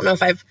that I don't know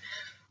if I've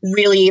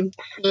really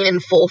seen in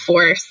full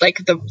force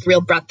the real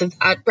breadth of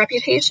that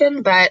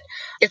reputation, but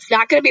it's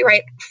not going to be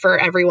right for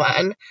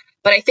everyone.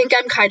 But I think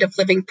I'm kind of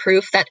living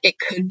proof that it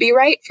could be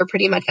right for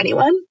pretty much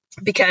anyone,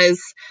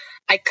 because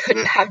I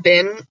couldn't have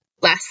been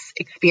less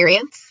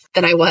experienced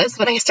than I was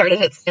when I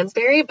started at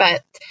Stansberry.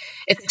 But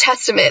it's a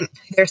testament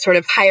to their sort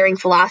of hiring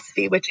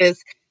philosophy, which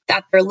is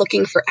that they're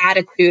looking for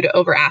attitude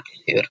over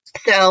aptitude.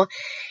 So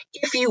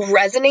if you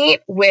resonate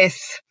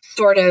with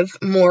sort of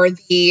more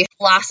the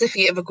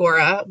philosophy of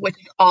Agora, which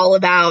is all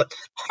about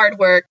hard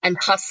work and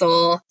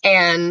hustle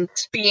and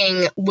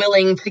being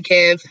willing to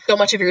give so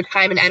much of your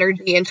time and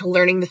energy into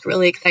learning this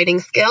really exciting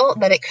skill,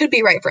 then it could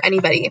be right for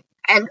anybody.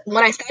 And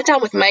when I sat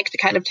down with Mike to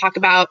kind of talk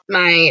about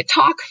my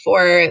talk for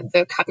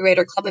the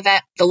Copywriter Club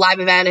event, the live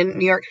event in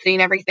New York City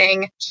and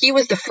everything, he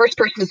was the first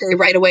person to say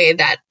right away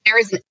that there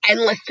is an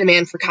endless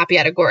demand for copy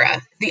at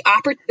Agora. The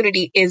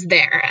opportunity is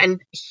there.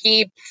 And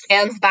he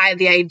stands by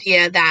the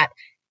idea that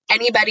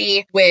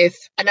anybody with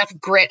enough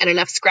grit and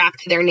enough scrap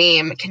to their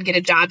name can get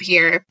a job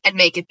here and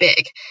make it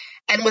big.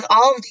 And with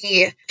all of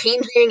the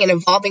changing and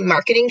evolving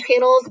marketing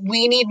channels,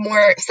 we need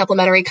more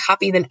supplementary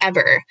copy than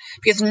ever,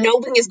 because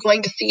nobody is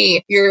going to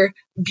see your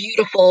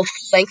beautiful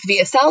full-length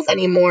VSLs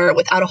anymore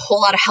without a whole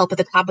lot of help at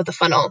the top of the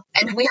funnel.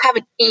 And we have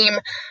a team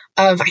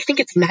of, I think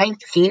it's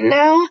 19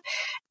 now,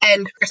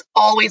 and there's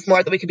always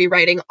more that we could be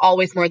writing,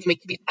 always more than we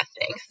could be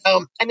testing.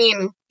 So, I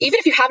mean, even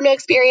if you have no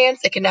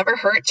experience, it can never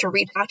hurt to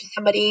reach out to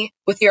somebody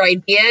with your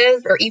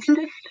ideas, or even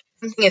just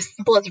something as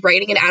simple as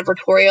writing an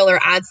advertorial or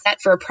ad set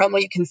for a promo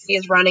you can see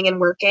is running and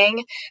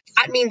working.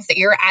 That means that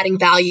you're adding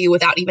value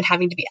without even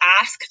having to be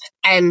asked.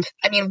 And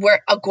I mean,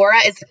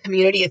 Agora is a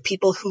community of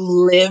people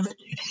who live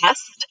to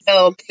test.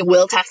 So they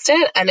will test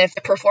it. And if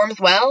it performs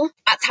well,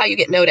 that's how you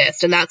get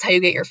noticed. And that's how you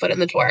get your foot in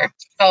the door.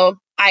 So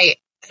I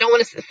don't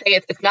want to say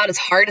it's not as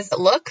hard as it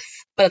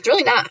looks, but it's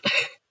really not.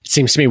 It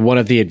seems to me one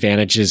of the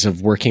advantages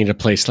of working at a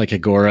place like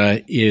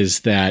Agora is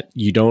that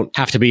you don't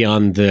have to be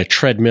on the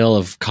treadmill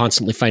of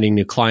constantly finding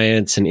new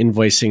clients and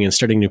invoicing and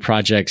starting new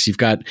projects. You've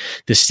got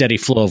this steady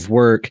flow of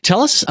work. Tell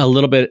us a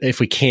little bit,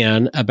 if we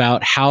can,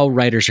 about how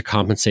writers are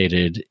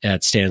compensated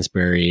at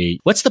Stansberry.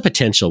 What's the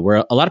potential?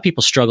 Where a lot of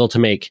people struggle to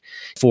make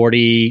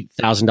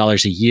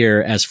 $40,000 a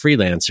year as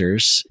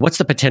freelancers. What's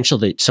the potential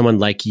that someone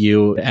like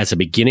you as a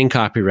beginning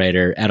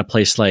copywriter at a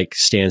place like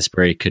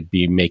Stansberry could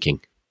be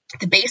making?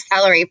 The base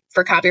salary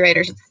for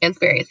copywriters at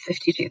Stansberry is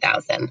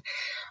 $52,000,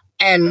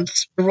 and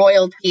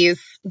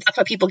royalties. That's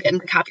why people get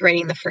into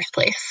copywriting in the first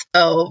place.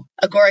 So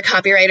Agora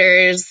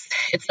copywriters,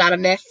 it's not a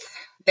myth.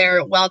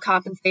 They're well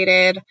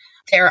compensated.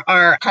 There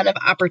are a ton of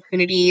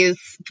opportunities.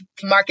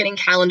 The marketing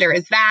calendar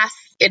is vast.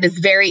 It is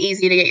very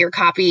easy to get your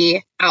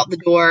copy out the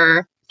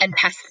door and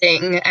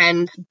testing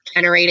and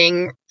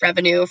generating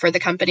revenue for the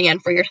company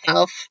and for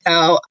yourself.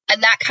 So,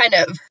 and that kind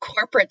of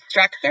corporate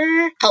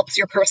structure helps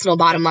your personal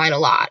bottom line a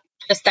lot.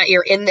 Just that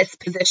you're in this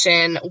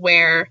position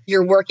where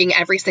you're working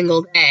every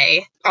single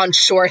day on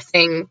sure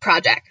thing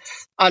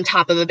projects on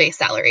top of a base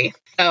salary.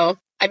 So,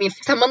 I mean,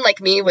 for someone like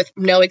me with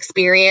no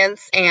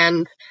experience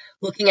and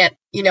looking at,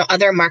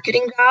 other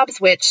marketing jobs,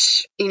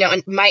 which, in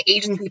my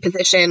agency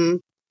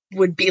position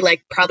would be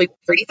like probably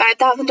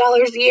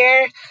 $35,000 a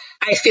year,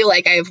 I feel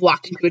like I've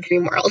walked into a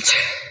dream world.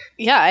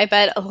 Yeah, I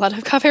bet a lot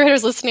of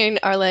copywriters listening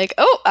are like,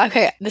 oh,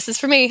 okay, this is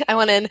for me. I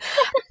want in.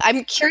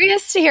 I'm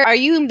curious to hear, are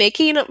you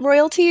making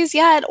royalties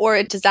yet?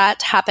 Or does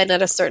that happen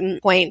at a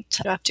certain point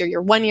after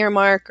your 1 year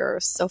mark or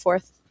so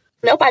forth?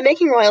 Nope, I'm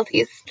making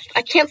royalties.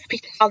 I can't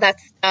speak to how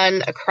that's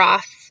done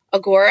across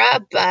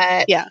Agora,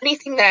 but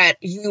anything that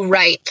you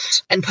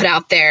write and put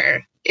out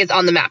there is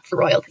on the map for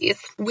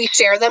royalties. We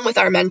share them with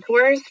our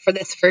mentors for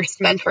this first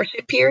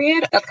mentorship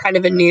period. That's kind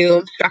of a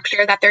new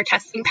structure that they're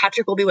testing.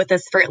 Patrick will be with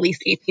us for at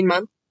least 18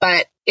 months,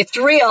 but it's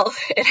real.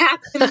 It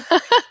happens.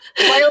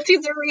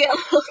 Royalties are real.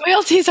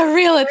 Royalties are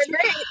real. It's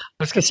great. I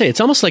was going to say, it's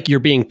almost like you're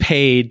being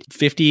paid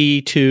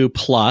 52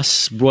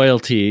 plus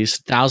royalties,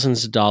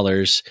 thousands of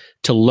dollars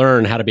to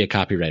learn how to be a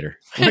copywriter.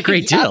 What a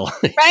great deal.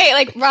 Right.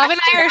 Like Rob and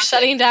I are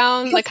shutting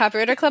down the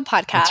Copywriter Club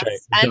podcast,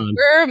 and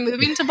we're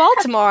moving to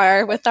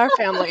Baltimore with our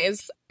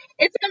families.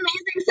 It's an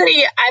amazing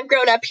city. I've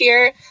grown up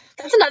here.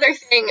 That's another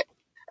thing.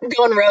 I'm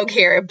going rogue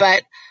here,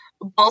 but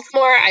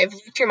Baltimore, I've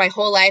lived here my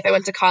whole life. I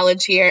went to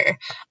college here.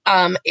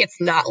 It's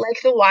not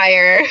like The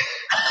Wire.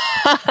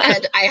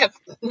 And I have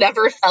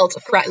never felt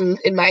threatened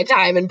in my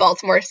time in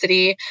Baltimore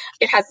City.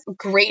 It has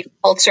great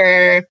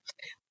culture,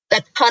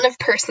 a ton of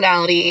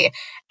personality.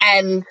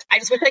 And I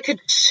just wish I could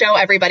show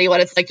everybody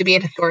what it's like to be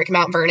in historic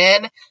Mount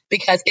Vernon,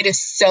 because it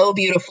is so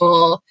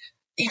beautiful.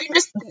 Even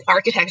just the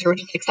architecture,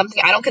 which is like something,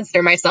 I don't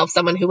consider myself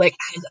someone who like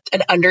has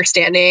an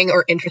understanding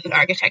or interest in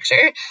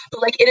architecture,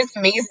 but like it is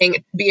amazing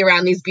to be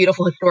around these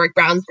beautiful historic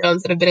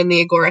brownstones that have been in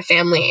the Agora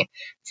family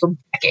for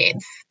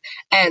decades.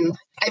 And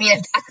I mean,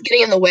 if that's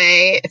getting in the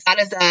way, if that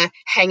is a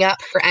hang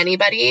up for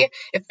anybody,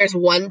 if there's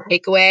one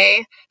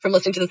takeaway from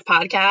listening to this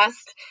podcast,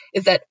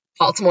 is that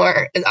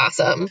Baltimore is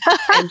awesome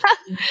and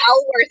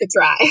well worth a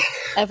try.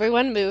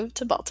 Everyone move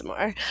to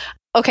Baltimore.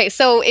 Okay,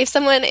 so if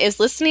someone is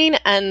listening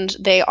and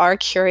they are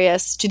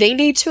curious, do they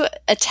need to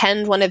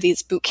attend one of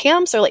these boot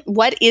camps, or like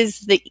what is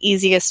the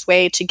easiest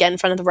way to get in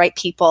front of the right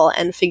people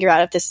and figure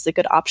out if this is a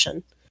good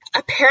option?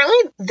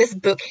 Apparently, this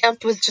boot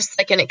camp was just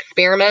like an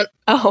experiment.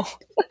 Oh,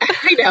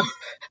 I know.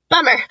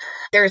 Bummer.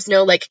 There's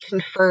no like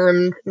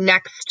confirmed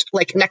next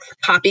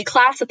copy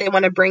class that they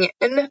want to bring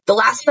in. The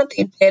last one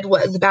they did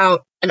was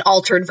about an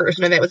altered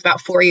version of it. It was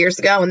about 4 years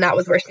ago, and that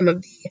was where some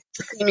of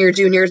the senior,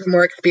 juniors, and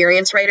more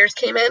experienced writers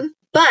came in.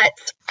 But,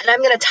 and I'm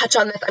going to touch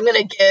on this, I'm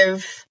going to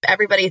give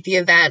everybody at the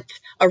event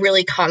a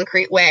really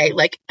concrete way,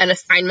 like an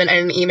assignment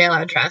and an email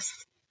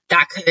address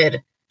that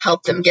could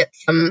help them get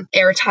some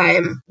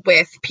airtime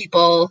with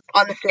people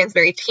on the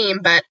Stansberry team.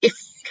 But if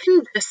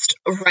you can just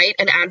write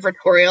an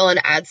advertorial, an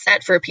ad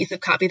set for a piece of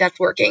copy that's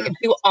working,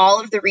 do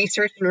all of the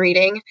research and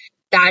reading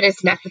that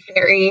is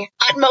necessary.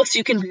 At most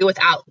you can do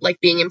without like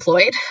being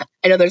employed.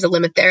 I know there's a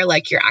limit there,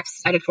 like your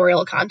access to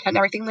editorial content and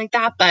everything like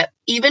that, but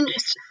even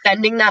just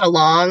sending that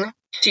along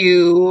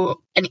to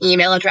an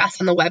email address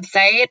on the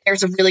website,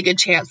 there's a really good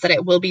chance that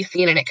it will be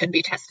seen and it could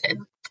be tested.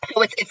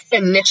 So it's the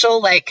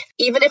initial, like,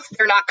 even if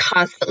they're not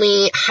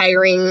constantly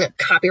hiring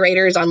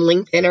copywriters on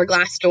LinkedIn or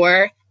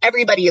Glassdoor,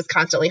 everybody is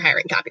constantly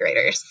hiring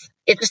copywriters.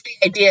 It's just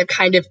the idea of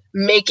kind of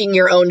making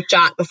your own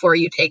shot before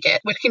you take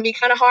it, which can be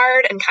kind of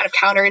hard and kind of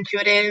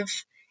counterintuitive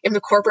in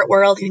the corporate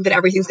world. You think that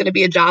everything's going to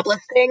be a job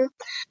listing.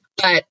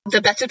 But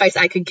the best advice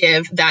I could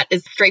give that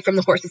is straight from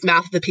the horse's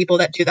mouth of the people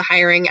that do the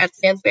hiring at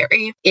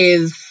Stansberry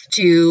is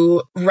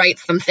to write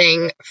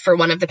something for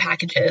one of the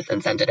packages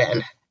and send it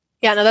in.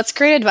 Yeah, no, that's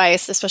great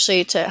advice,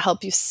 especially to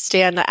help you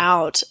stand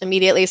out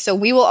immediately. So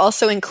we will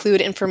also include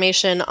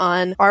information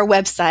on our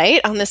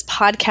website, on this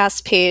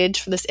podcast page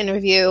for this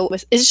interview,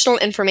 with additional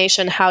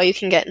information how you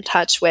can get in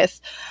touch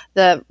with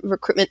the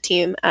recruitment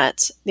team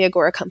at the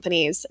Agora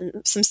companies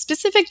and some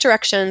specific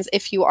directions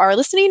if you are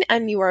listening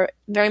and you are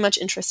very much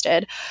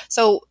interested.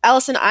 So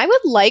Allison, I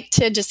would like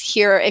to just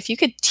hear if you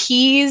could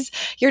tease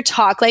your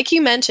talk. Like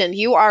you mentioned,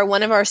 you are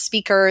one of our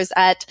speakers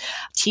at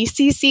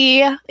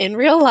TCC in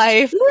real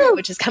life,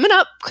 which is coming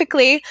up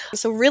quickly.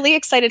 So really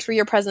excited for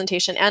your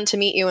presentation and to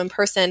meet you in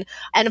person.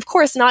 And of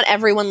course, not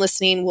everyone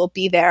listening will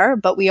be there,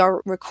 but we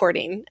are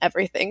recording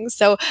everything.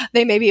 So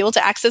they may be able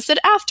to access it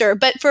after.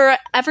 But for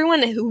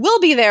everyone who will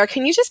be there,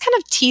 can you just kind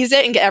of tease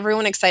it and get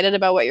everyone excited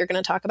about what you're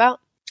going to talk about?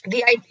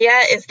 The idea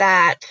is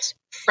that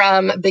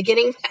from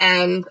beginning to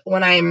end,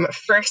 when I'm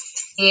first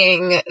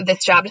seeing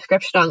this job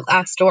description on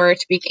Glassdoor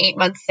to be 8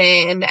 months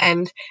in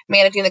and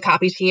managing the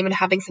copy team and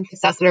having some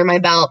success under my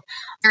belt,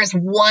 there's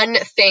one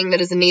thing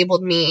that has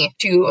enabled me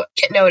to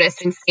get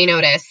noticed and stay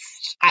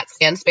noticed at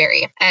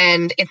Stansberry.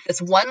 And it's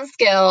this one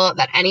skill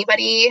that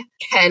anybody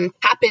can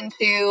tap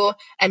into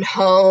and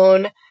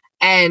hone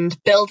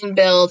and build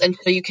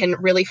until you can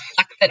really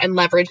flex it and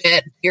leverage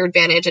it to your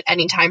advantage at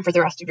any time for the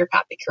rest of your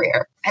copy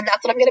career. And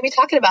that's what I'm going to be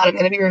talking about. I'm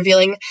going to be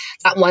revealing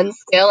that one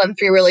skill in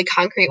 3 really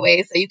concrete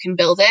ways that you can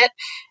build it.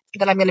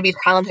 Then I'm going to be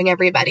challenging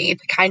everybody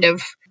to kind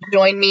of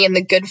join me in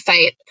the good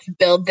fight to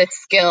build this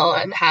skill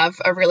and have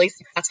a really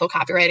successful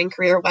copywriting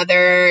career,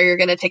 whether you're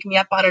going to take me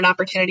up on an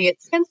opportunity at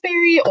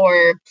Stansberry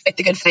or fight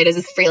the good fight as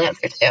a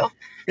freelancer too.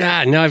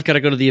 Yeah, now I've got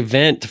to go to the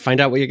event to find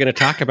out what you're going to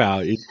talk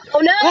about. Oh,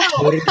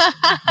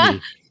 no!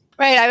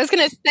 Right. I was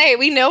going to say,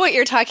 we know what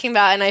you're talking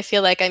about, and I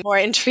feel like I'm more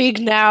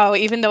intrigued now,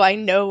 even though I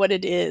know what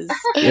it is.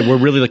 Yeah, we're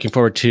really looking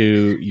forward to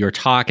your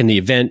talk and the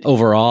event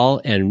overall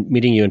and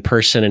meeting you in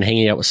person and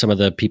hanging out with some of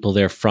the people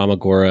there from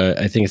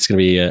Agora. I think it's going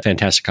to be a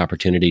fantastic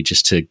opportunity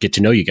just to get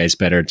to know you guys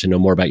better, to know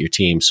more about your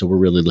team. So we're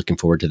really looking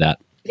forward to that.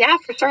 Yeah,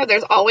 for sure.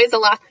 There's always a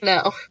lot to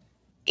know.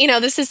 You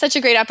know, this is such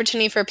a great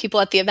opportunity for people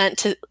at the event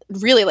to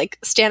really like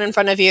stand in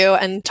front of you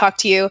and talk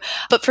to you.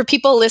 But for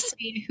people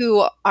listening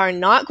who are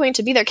not going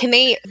to be there, can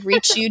they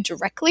reach you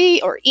directly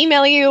or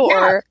email you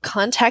or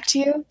contact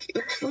you?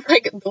 It's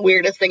like the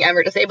weirdest thing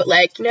ever to say, but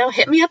like,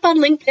 hit me up on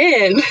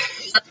LinkedIn.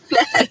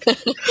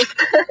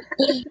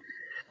 That's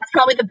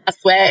probably the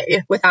best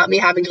way without me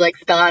having to like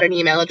spell out an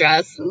email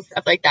address and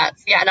stuff like that.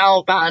 So yeah,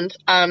 now bond.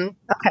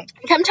 Okay.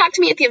 Come talk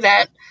to me at the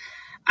event.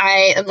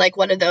 I am like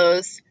one of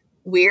those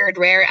weird,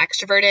 rare,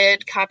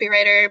 extroverted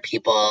copywriter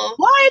people.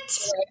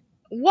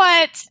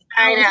 What?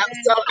 I know.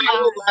 So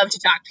I would love to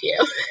talk to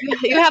you.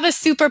 You have a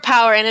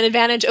superpower and an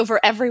advantage over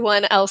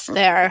everyone else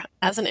there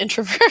as an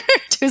introvert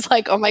who's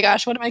like, oh my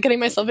gosh, what am I getting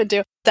myself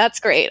into? That's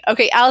great.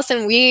 Okay,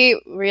 Allison,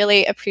 we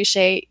really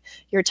appreciate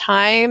your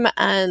time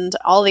and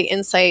all the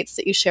insights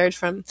that you shared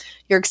from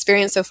your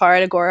experience so far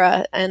at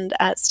Agora and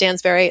at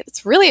Stansberry.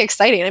 It's really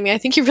exciting. I mean, I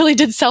think you really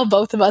did sell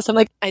both of us. I'm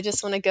like, I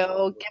just want to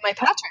go get my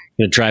Patrick.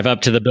 I'm going to drive up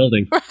to the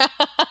building.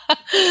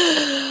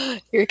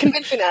 You're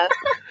convincing us.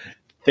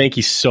 Thank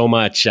you so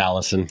much,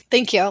 Allison.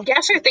 Thank you.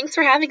 Yeah, sure. Thanks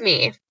for having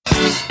me.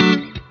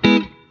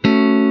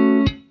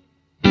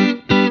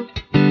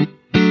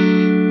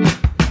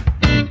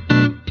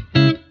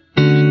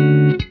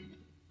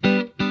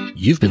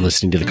 You've been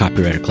listening to the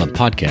Copywriter Club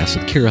podcast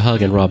with Kira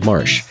Hug and Rob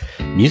Marsh.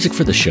 Music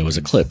for the show is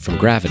a clip from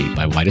Gravity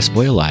by Whitest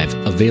Boy Alive,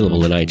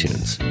 available in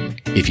iTunes.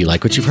 If you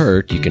like what you've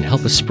heard, you can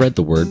help us spread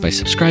the word by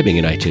subscribing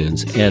in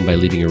iTunes and by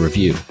leaving a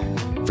review.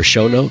 For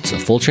show notes, a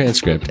full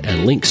transcript,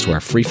 and links to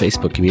our free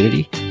Facebook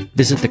community,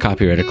 visit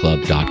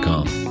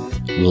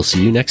thecopywriterclub.com. We'll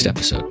see you next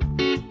episode.